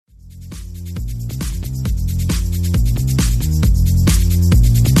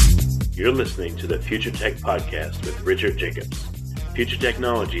You're listening to the Future Tech Podcast with Richard Jacobs. Future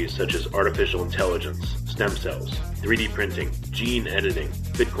technologies such as artificial intelligence, stem cells, 3D printing, gene editing,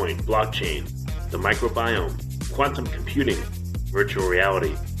 Bitcoin, blockchain, the microbiome, quantum computing, virtual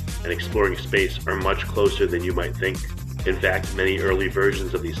reality, and exploring space are much closer than you might think. In fact, many early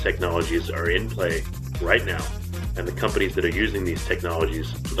versions of these technologies are in play right now, and the companies that are using these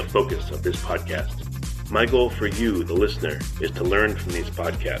technologies are the focus of this podcast. My goal for you, the listener, is to learn from these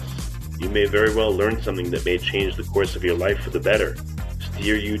podcasts. You may very well learn something that may change the course of your life for the better,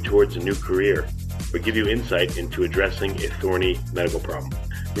 steer you towards a new career, or give you insight into addressing a thorny medical problem.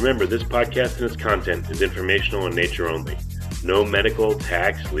 Remember, this podcast and its content is informational in nature only. No medical,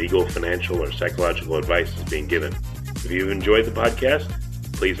 tax, legal, financial, or psychological advice is being given. If you enjoyed the podcast,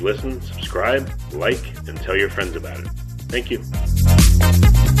 please listen, subscribe, like, and tell your friends about it. Thank you.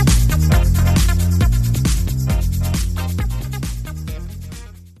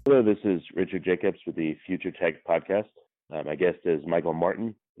 Hello, this is Richard Jacobs with the Future Tech Podcast. My guest is Michael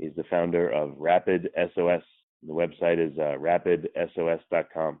Martin. He's the founder of Rapid SOS. The website is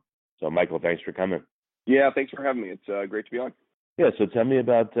rapidsos.com. So, Michael, thanks for coming. Yeah, thanks for having me. It's great to be on. Yeah, so tell me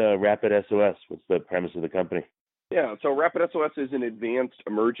about Rapid SOS. What's the premise of the company? Yeah, so Rapid SOS is an advanced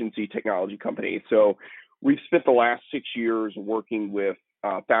emergency technology company. So we've spent the last 6 years working with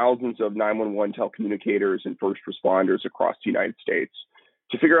thousands of 911 telecommunicators and first responders across the United States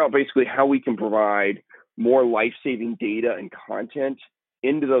to figure out basically how we can provide more life-saving data and content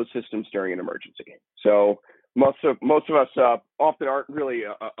into those systems during an emergency. So most of us often aren't really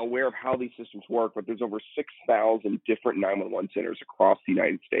aware of how these systems work, but there's over 6,000 different 911 centers across the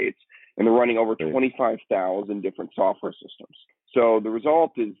United States, and they're running over 25,000 different software systems. So the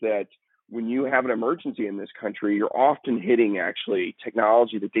result is that when you have an emergency in this country, you're often hitting actually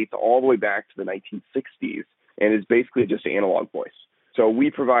technology that dates all the way back to the 1960s and is basically just analog voice. So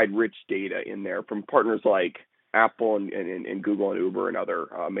we provide rich data in there from partners like Apple and Google and Uber and other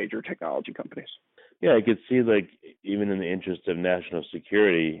major technology companies. Yeah, I could see, like, even in the interest of national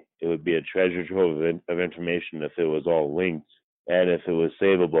security, it would be a treasure trove of information if it was all linked and if it was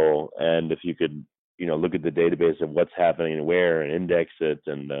savable and if you could, look at the database of what's happening and where and index it.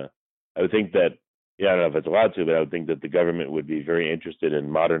 And I would think that, I don't know if it's allowed to, but I would think that the government would be very interested in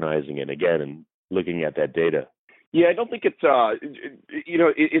modernizing it again and looking at that data. Yeah, I don't think it's,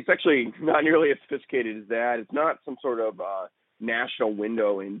 it's actually not nearly as sophisticated as that. It's not some sort of national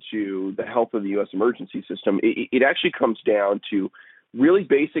window into the health of the U.S. emergency system. It actually comes down to really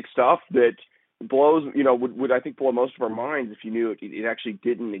basic stuff that blows, would I think blow most of our minds if you knew it actually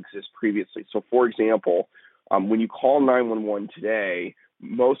didn't exist previously. So, for example, when you call 911 today,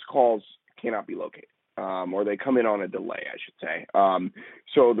 most calls cannot be located. Or they come in on a delay, I should say.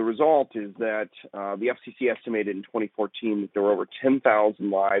 So the result is that the FCC estimated in 2014 that there were over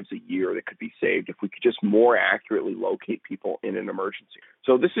 10,000 lives a year that could be saved if we could just more accurately locate people in an emergency.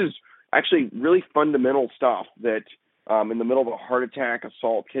 So this is actually really fundamental stuff that in the middle of a heart attack,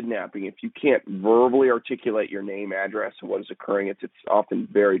 assault, kidnapping, if you can't verbally articulate your name, address, and what is occurring, it's often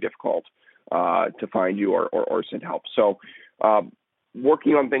very difficult to find you or send help. So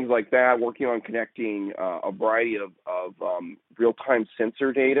working on things like that, working on connecting a variety of real-time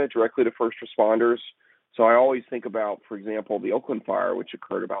sensor data directly to first responders. So I always think about, for example, the Oakland fire, which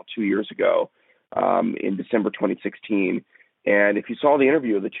occurred about 2 years ago in December 2016. And if you saw the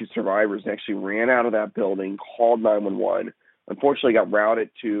interview of the two survivors, they actually ran out of that building, called 911, unfortunately got routed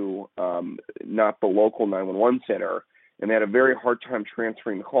to not the local 911 center, and they had a very hard time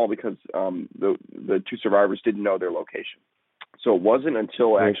transferring the call because the two survivors didn't know their location. So it wasn't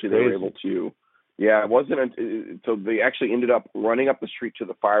until actually they were able to, so they actually ended up running up the street to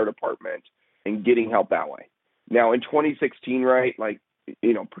the fire department and getting help that way. Now in 2016, right,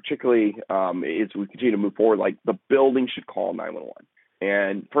 particularly as we continue to move forward, the building should call 911.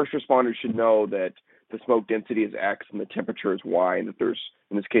 And first responders should know that the smoke density is X and the temperature is Y, and that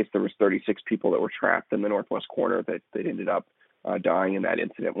in this case, there was 36 people that were trapped in the northwest corner that ended up dying in that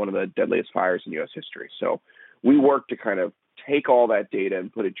incident, one of the deadliest fires in U.S. history. So we work to kind of take all that data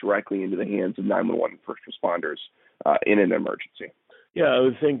and put it directly into the hands of 911 first responders in an emergency. Yeah, I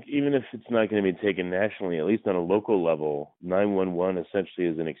would think even if it's not going to be taken nationally, at least on a local level, 911 essentially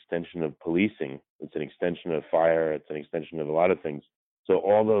is an extension of policing. It's an extension of fire. It's an extension of a lot of things. So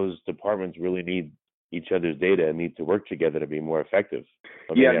all those departments really need each other's data and need to work together to be more effective.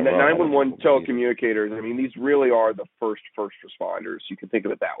 Yeah, 911 telecommunicators, these really are the first responders. You can think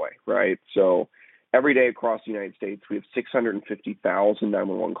of it that way, right? So every day across the United States, we have 650,000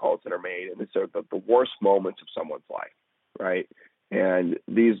 911 calls that are made, and these are the worst moments of someone's life, right? And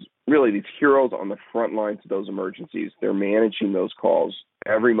these really these heroes on the front lines of those emergencies. They're managing those calls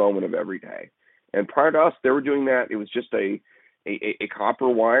every moment of every day. And prior to us, they were doing that. It was just a copper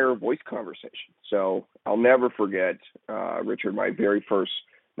wire voice conversation. So I'll never forget, Richard, my very first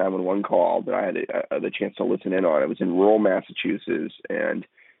 911 call that I had the chance to listen in on. It was in rural Massachusetts, and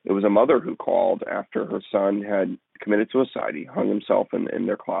it was a mother who called after her son had committed suicide. He hung himself in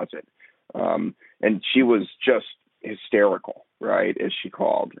their closet. And she was just hysterical, right, as she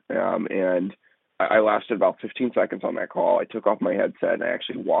called. And I lasted about 15 seconds on that call. I took off my headset and I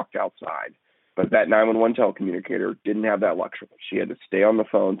actually walked outside. But that 911 telecommunicator didn't have that luxury. She had to stay on the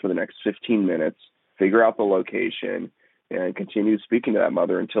phone for the next 15 minutes, figure out the location, and continue speaking to that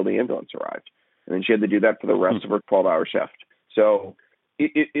mother until the ambulance arrived. And then she had to do that for the rest of her 12-hour shift. So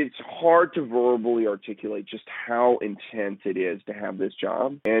it's hard to verbally articulate just how intense it is to have this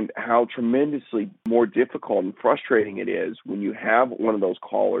job and how tremendously more difficult and frustrating it is when you have one of those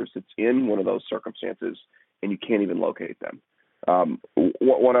callers that's in one of those circumstances and you can't even locate them.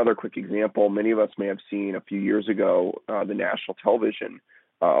 One other quick example, many of us may have seen a few years ago the national television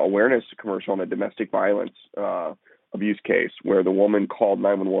awareness commercial on a domestic violence abuse case where the woman called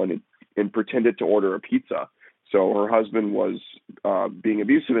 911 and pretended to order a pizza. So her husband was being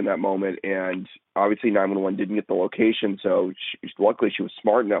abusive in that moment, and obviously 911 didn't get the location. So luckily she was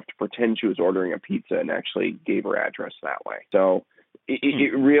smart enough to pretend she was ordering a pizza and actually gave her address that way. So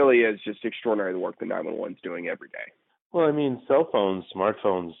it really is just extraordinary the work that 911 is doing every day. Well, I mean, cell phones,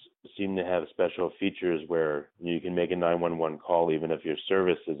 smartphones seem to have special features where you can make a 911 call even if your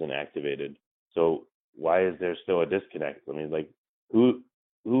service isn't activated. So why is there still a disconnect? I mean, like,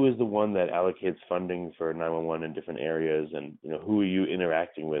 who is the one that allocates funding for 911 in different areas, and who are you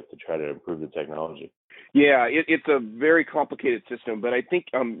interacting with to try to improve the technology? Yeah, it's a very complicated system, but I think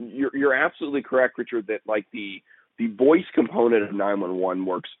you're absolutely correct, Richard, that like the voice component of 911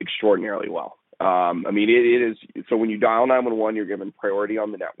 works extraordinarily well. I mean, it is, so when you dial 911, you're given priority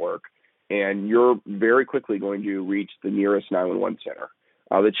on the network, and you're very quickly going to reach the nearest 911 center.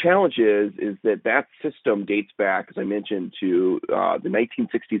 The challenge is that system dates back, as I mentioned, to the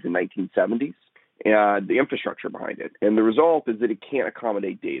 1960s and 1970s, and the infrastructure behind it. And the result is that it can't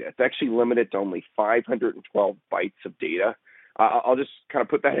accommodate data. It's actually limited to only 512 bytes of data. I'll just kind of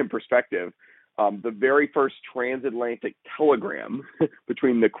put that in perspective. The very first transatlantic telegram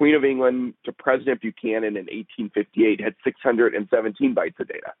between the Queen of England to President Buchanan in 1858 had 617 bytes of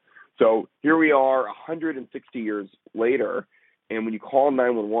data. So here we are 160 years later, and when you call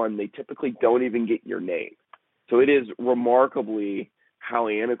 911, they typically don't even get your name. So it is remarkably how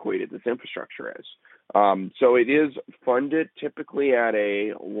antiquated this infrastructure is. So it is funded typically at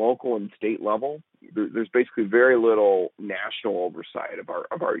a local and state level. There's basically very little national oversight of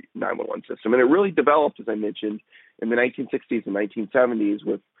our 911 system. And it really developed, as I mentioned, in the 1960s and 1970s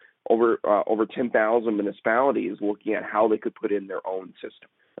with over 10,000 municipalities looking at how they could put in their own system.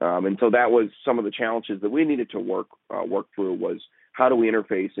 And so that was some of the challenges that we needed to work through was how do we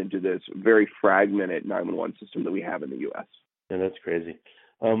interface into this very fragmented 911 system that we have in the U.S. Yeah, that's crazy.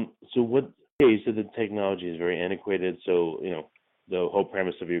 You said the technology is very antiquated. So, the whole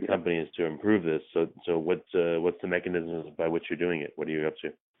premise of your company is to improve this. So what's the mechanisms by which you're doing it? What are you up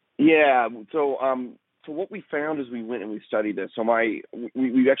to? Yeah. So what we found as we went and we studied this. So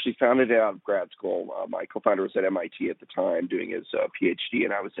we actually found it out of grad school. My co-founder was at MIT at the time doing his PhD,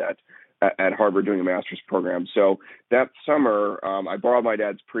 and I was at Harvard doing a master's program. So that summer, I borrowed my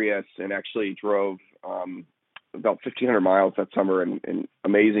dad's Prius and actually drove about 1,500 miles that summer, and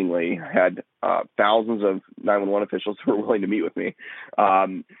amazingly had thousands of 911 officials who were willing to meet with me.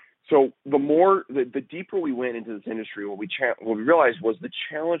 So the deeper we went into this industry, what we realized was the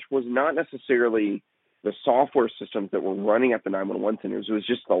challenge was not necessarily the software systems that were running at the 911 centers. It was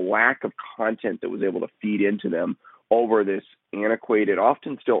just the lack of content that was able to feed into them over this antiquated,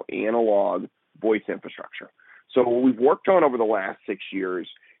 often still analog voice infrastructure. So what we've worked on over the last 6 years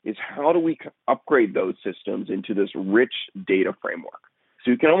is how do we upgrade those systems into this rich data framework?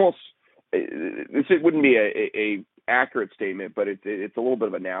 So you can almost, it wouldn't be a accurate statement, but it's a little bit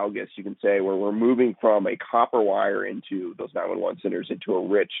of analogous. You can say where we're moving from a copper wire into those 911 centers into a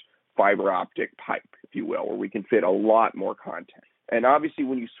rich fiber optic pipe, if you will, where we can fit a lot more content. And obviously,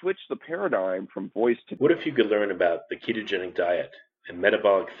 when you switch the paradigm from voice to... What if you could learn about the ketogenic diet and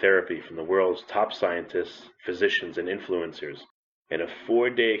metabolic therapy from the world's top scientists, physicians, and influencers in a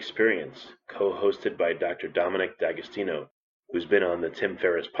 4-day experience co-hosted by Dr. Dominic D'Agostino, who's been on the Tim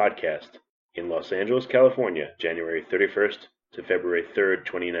Ferriss podcast in Los Angeles, California, January 31st to February 3rd,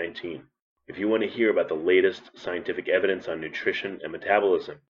 2019. If you want to hear about the latest scientific evidence on nutrition and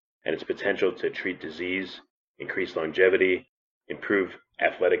metabolism and its potential to treat disease, increase longevity, improve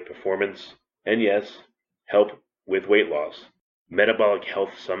athletic performance, and yes, help with weight loss, Metabolic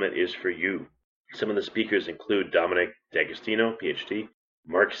Health Summit is for you. Some of the speakers include Dominic D'Agostino, PhD,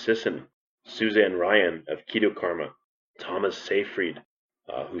 Mark Sisson, Suzanne Ryan of Keto Karma, Thomas Seyfried,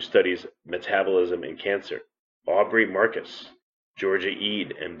 who studies metabolism and cancer, Aubrey Marcus, Georgia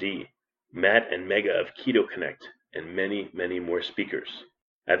Eid, MD, Matt and Mega of Keto Connect, and many, many more speakers.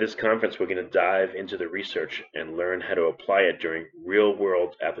 At this conference, we're going to dive into the research and learn how to apply it during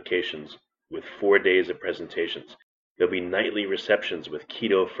real-world applications with 4 days of presentations. There'll be nightly receptions with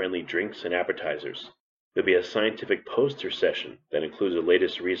keto-friendly drinks and appetizers. There'll be a scientific poster session that includes the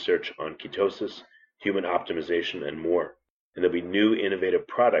latest research on ketosis, human optimization, and more. And there'll be new innovative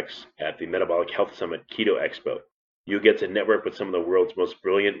products at the Metabolic Health Summit Keto Expo. You'll get to network with some of the world's most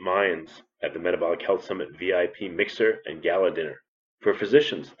brilliant minds at the Metabolic Health Summit VIP Mixer and Gala Dinner. For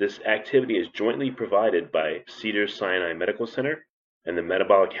physicians, this activity is jointly provided by Cedars-Sinai Medical Center and the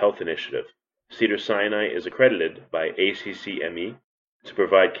Metabolic Health Initiative. Cedars-Sinai is accredited by ACCME to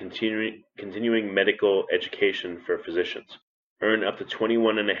provide continuing medical education for physicians. Earn up to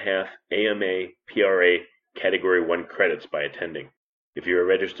 21.5 AMA PRA Category 1 credits by attending. If you're a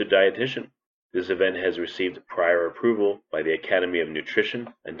registered dietitian, this event has received prior approval by the Academy of Nutrition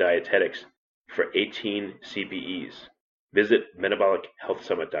and Dietetics for 18 CPEs. Visit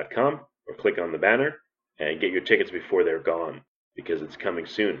metabolichealthsummit.com or click on the banner and get your tickets before they're gone, because it's coming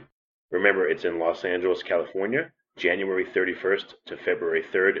soon. Remember, it's in Los Angeles, California, January 31st to February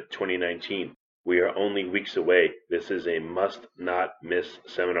 3rd, 2019. We are only weeks away. This is a must-not-miss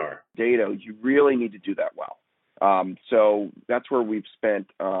seminar. Data, you really need to do that well. So that's where we've spent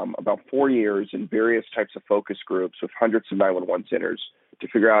about 4 years in various types of focus groups with hundreds of 911 centers to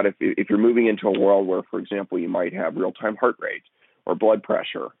figure out if you're moving into a world where, for example, you might have real-time heart rate or blood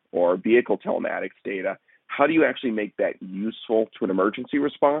pressure or vehicle telematics data, how do you actually make that useful to an emergency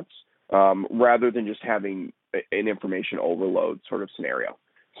response rather than just having an information overload sort of scenario?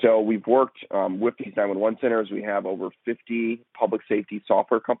 So we've worked with these 911 centers. We have over 50 public safety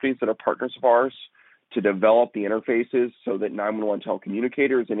software companies that are partners of ours to develop the interfaces so that 911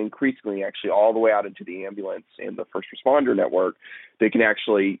 telecommunicators and increasingly actually all the way out into the ambulance and the first responder network, they can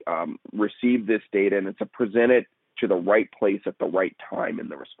actually receive this data and it's presented to the right place at the right time in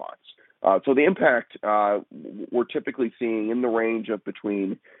the response. So the impact we're typically seeing in the range of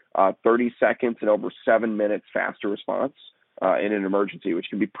between 30 seconds and over 7 minutes faster response in an emergency, which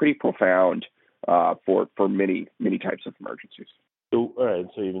can be pretty profound for many, many types of emergencies. So, all right.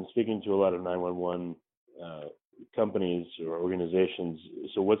 So you've been speaking to a lot of 911 companies or organizations.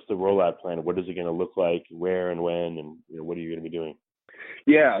 So what's the rollout plan? What is it going to look like? Where and when? And what are you going to be doing?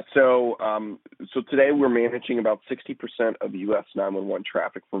 Yeah. So today we're managing about 60% of the U.S. 911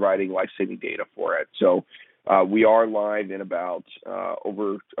 traffic, providing life-saving data for it. So we are live in about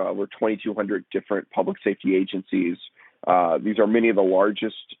over 2,200 different public safety agencies. These are many of the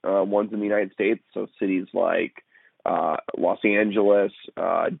largest ones in the United States. So cities like Los Angeles,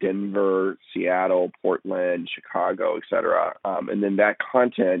 Denver, Seattle, Portland, Chicago, et cetera. And then that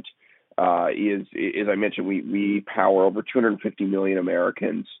content is, as I mentioned, we power over 250 million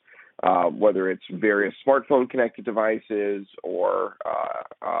Americans, whether it's various smartphone connected devices or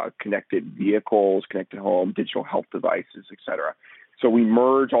connected vehicles, connected home, digital health devices, et cetera. So we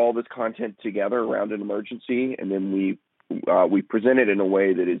merge all this content together around an emergency, and then we present it in a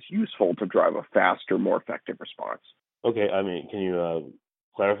way that is useful to drive a faster, more effective response. Okay, I mean, can you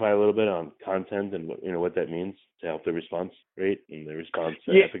clarify a little bit on content and what that means to help the response rate and the response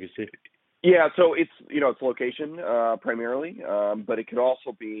efficacy? Yeah, so it's location primarily, but it could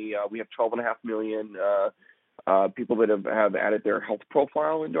also be we have 12.5 million people that have added their health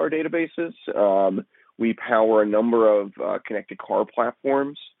profile into our databases. We power a number of connected car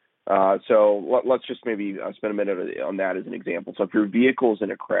platforms. So let's just maybe spend a minute on that as an example. So if your vehicle's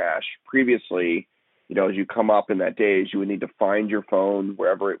in a crash, previously, as you come up in that days, you would need to find your phone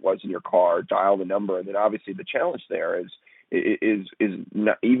wherever it was in your car, dial the number, and then obviously the challenge there is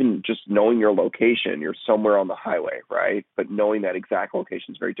not even just knowing your location. You're somewhere on the highway, right? But knowing that exact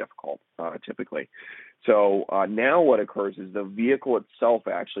location is very difficult, typically. So now what occurs is the vehicle itself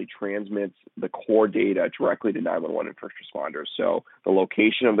actually transmits the core data directly to 911 and first responders. So the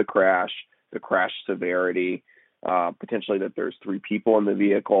location of the crash severity, potentially that there's 3 people in the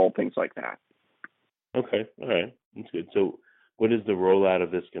vehicle, things like that. Okay, all right, that's good. So what is the rollout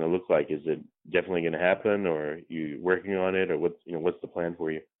of this going to look like? Is it definitely going to happen, or are you working on it, or what's the plan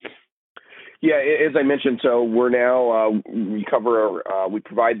for you? Yeah, as I mentioned, so we're now we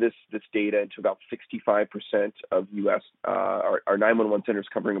provide this data to about 65% of U.S. Our 911 centers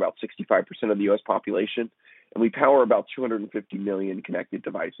covering about 65% of the U.S. population, and we power about 250 million connected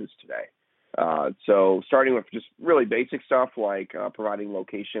devices today. So starting with just really basic stuff like providing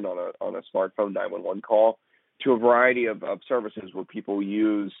location on a smartphone 911 call, to a variety of services where people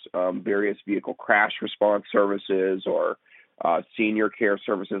use various vehicle crash response services or senior care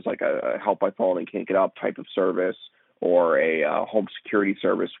services like a help by phone and can't get up type of service, or a home security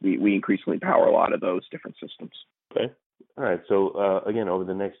service. We increasingly power a lot of those different systems. Okay. All right. So again, over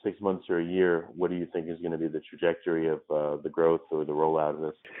the next 6 months or a year, what do you think is going to be the trajectory of the growth or the rollout of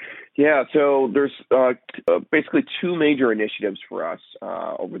this? Yeah, so there's basically two major initiatives for us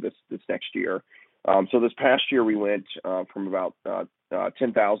over this next year. So this past year, we went from about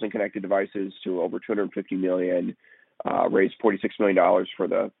 10,000 connected devices to over 250 million, raised $46 million for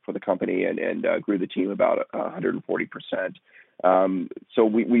the company, and grew the team about 140%. So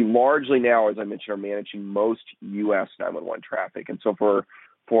we largely now, as I mentioned, are managing most U.S. 911 traffic. And so for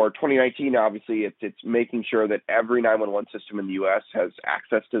 2019, obviously, it's making sure that every 911 system in the U.S. has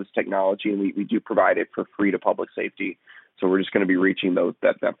access to this technology, and we do provide it for free to public safety. So we're just going to be reaching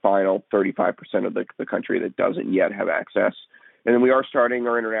that final 35% of the country that doesn't yet have access. And then we are starting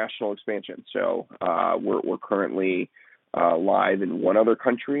our international expansion. So we're currently live in one other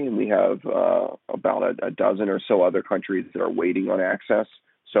country, and we have about a dozen or so other countries that are waiting on access.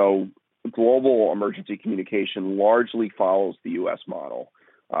 So global emergency communication largely follows the U.S. model,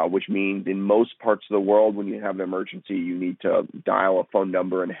 which means in most parts of the world, when you have an emergency, you need to dial a phone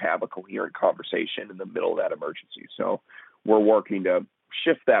number and have a coherent conversation in the middle of that emergency. So we're working to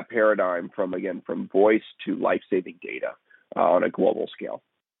shift that paradigm from voice to life-saving data on a global scale.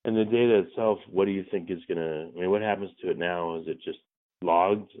 And the data itself, what do you think is what happens to it now? Is it just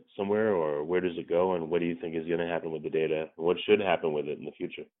logged somewhere, or where does it go? And what do you think is going to happen with the data? What should happen with it in the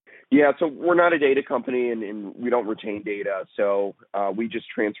future? Yeah, so we're not a data company, and we don't retain data. So we just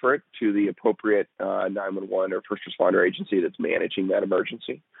transfer it to the appropriate 911 or first responder agency that's managing that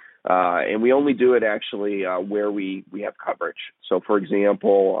emergency. And we only do it actually where we have coverage. So, for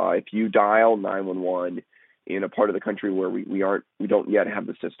example, if you dial 911 in a part of the country where we don't yet have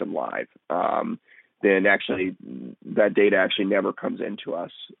the system live, then actually that data actually never comes into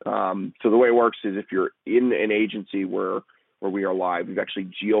us. So the way it works is if you're in an agency where we are live, we've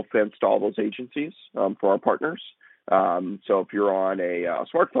actually geofenced all those agencies for our partners. So if you're on a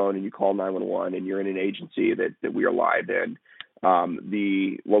smartphone and you call 911 and you're in an agency that we are live in,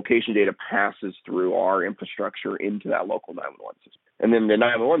 the location data passes through our infrastructure into that local 911 system. And then the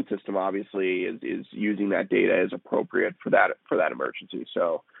 911 system obviously is using that data as appropriate for that emergency.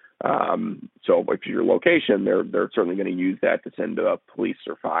 So if your location, they're certainly going to use that to send a police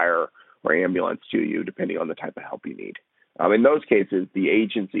or fire or ambulance to you, depending on the type of help you need. In those cases, the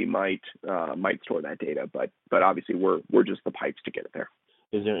agency might store that data, but obviously we're just the pipes to get it there.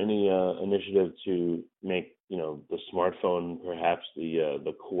 Is there any initiative to make the smartphone perhaps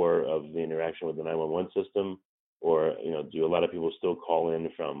the core of the interaction with the 911 system, or do a lot of people still call in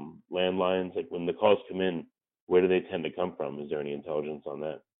from landlines? Like when the calls come in, where do they tend to come from? Is there any intelligence on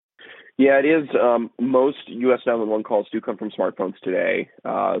that? Yeah, it is. Most U.S. 911 calls do come from smartphones today.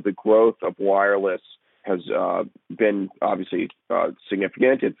 The growth of wireless has been obviously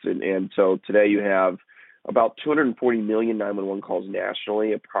significant. And so today you have about 240 million 911 calls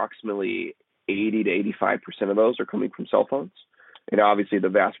nationally. Approximately 80 to 85% of those are coming from cell phones. And obviously the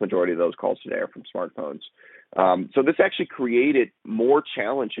vast majority of those calls today are from smartphones. So this actually created more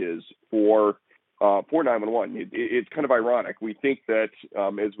challenges for 911. It's kind of ironic. We think that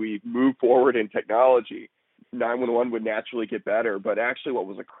as we move forward in technology, 911 would naturally get better. But actually what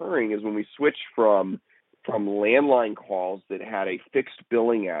was occurring is when we switched from landline calls that had a fixed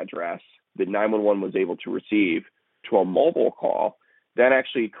billing address that 911 was able to receive to a mobile call, that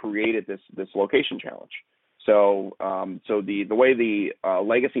actually created this location challenge. So the way the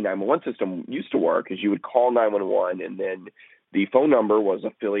legacy 911 system used to work is you would call 911 and then the phone number was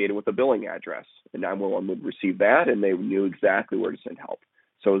affiliated with a billing address, and 911 would receive that and they knew exactly where to send help.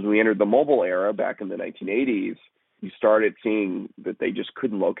 So as we entered the mobile era back in the 1980s, you started seeing that they just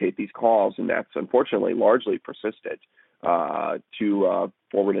couldn't locate these calls, and that's unfortunately largely persisted to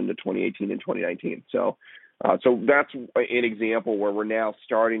forward into 2018 and 2019. So that's an example where we're now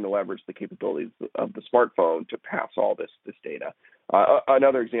starting to leverage the capabilities of the smartphone to pass all this data.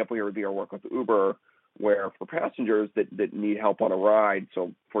 Another example here would be our work with Uber, where for passengers that need help on a ride,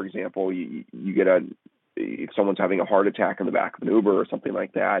 so for example, you get if someone's having a heart attack in the back of an Uber or something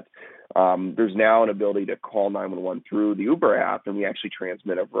like that, there's now an ability to call 911 through the Uber app, and we actually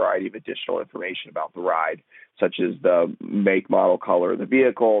transmit a variety of additional information about the ride, such as the make, model, color of the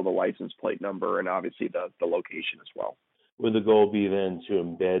vehicle, the license plate number, and obviously the location as well. Would the goal be then to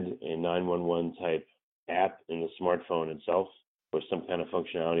embed a 911 type app in the smartphone itself, or some kind of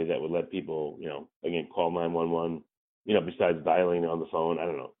functionality that would let people, again, call 911, besides dialing on the phone? I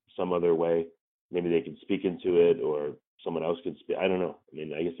don't know, some other way. Maybe they could speak into it, or someone else could speak. I don't know. I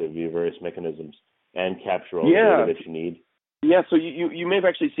mean, I guess there'd be various mechanisms and capture all the data that you need. Yeah, so you may have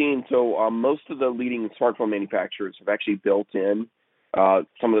actually seen, most of the leading smartphone manufacturers have actually built in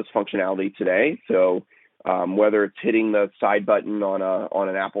some of this functionality today. So whether it's hitting the side button on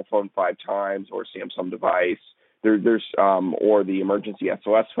an Apple phone 5 times or Samsung device, there's or the emergency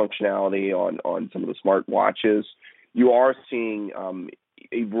SOS functionality on some of the smart watches, you are seeing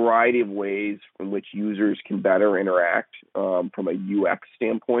a variety of ways in which users can better interact from a UX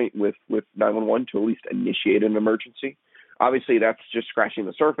standpoint with 911 to at least initiate an emergency. Obviously, that's just scratching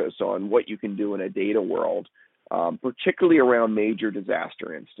the surface on what you can do in a data world, particularly around major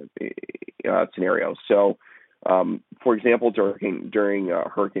disaster scenarios. So, for example, during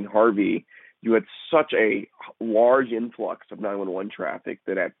Hurricane Harvey, you had such a large influx of 911 traffic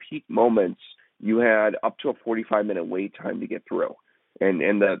that at peak moments, you had up to a 45-minute wait time to get through. And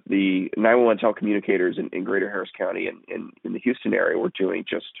the 911 telecommunicators in Greater Harris County and in the Houston area were doing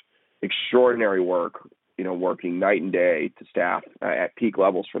just extraordinary work, working night and day to staff at peak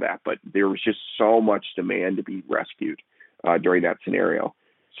levels for that. But there was just so much demand to be rescued during that scenario.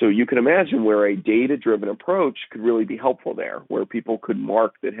 So you can imagine where a data-driven approach could really be helpful there, where people could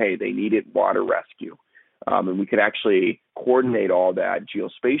mark that, hey, they needed water rescue. And we could actually coordinate all that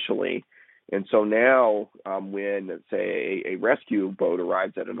geospatially. And so now when, say, a rescue boat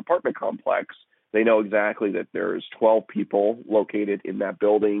arrives at an apartment complex, they know exactly that there's 12 people located in that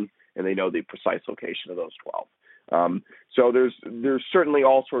building, and they know the precise location of those 12. So there's certainly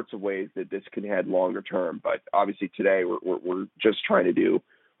all sorts of ways that this can head longer term. But obviously today we're just trying to do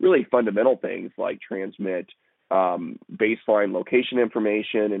really fundamental things like transmit baseline location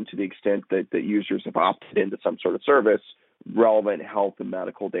information, and to the extent that users have opted into some sort of service, relevant health and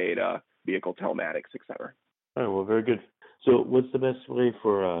medical data, vehicle telematics, et cetera. All right, well, very good. So what's the best way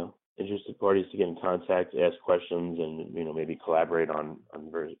for interested parties to get in contact, ask questions, and maybe collaborate on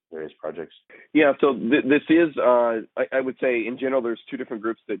various projects? Yeah, so this is, I would say, in general, there's 2 different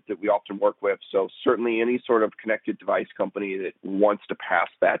groups that we often work with. So certainly any sort of connected device company that wants to pass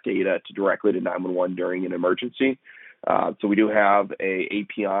that data directly to 911 during an emergency. So we do have a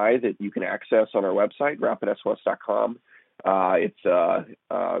API that you can access on our website, rapidsos.com. It's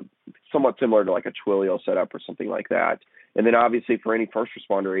somewhat similar to like a Twilio setup or something like that. And then obviously for any first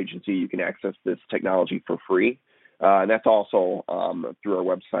responder agency, you can access this technology for free. And that's also through our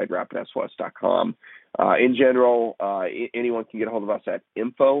website, rapidsos.com. In general, anyone can get a hold of us at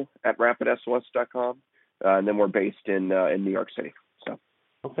info@rapidsos.com. And then we're based in New York City. So.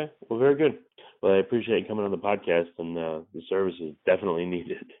 Okay. Well, very good. Well, I appreciate you coming on the podcast, and the service is definitely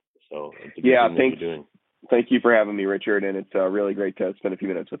needed. So it's a good thing that you're doing. Thank you for having me, Richard, and it's really great to spend a few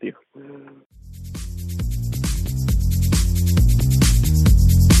minutes with you.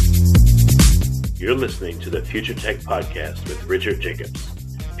 You're listening to the Future Tech Podcast with Richard Jacobs.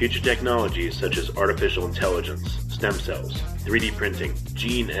 Future technologies such as artificial intelligence, stem cells, 3D printing,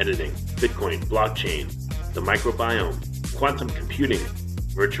 gene editing, Bitcoin, blockchain, the microbiome, quantum computing,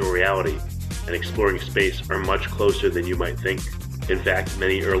 virtual reality, and exploring space are much closer than you might think. In fact,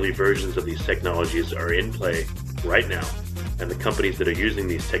 many early versions of these technologies are in play right now, and the companies that are using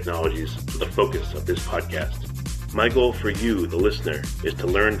these technologies are the focus of this podcast. My goal for you, the listener, is to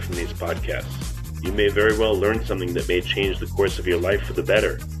learn from these podcasts. You may very well learn something that may change the course of your life for the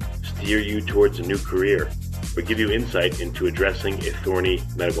better, steer you towards a new career, or give you insight into addressing a thorny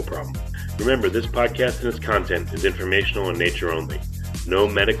medical problem. Remember, this podcast and its content is informational in nature only. No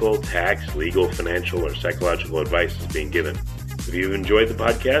medical, tax, legal, financial, or psychological advice is being given. If you've enjoyed the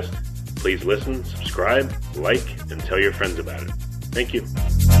podcast, please listen, subscribe, like, and tell your friends about it. Thank you.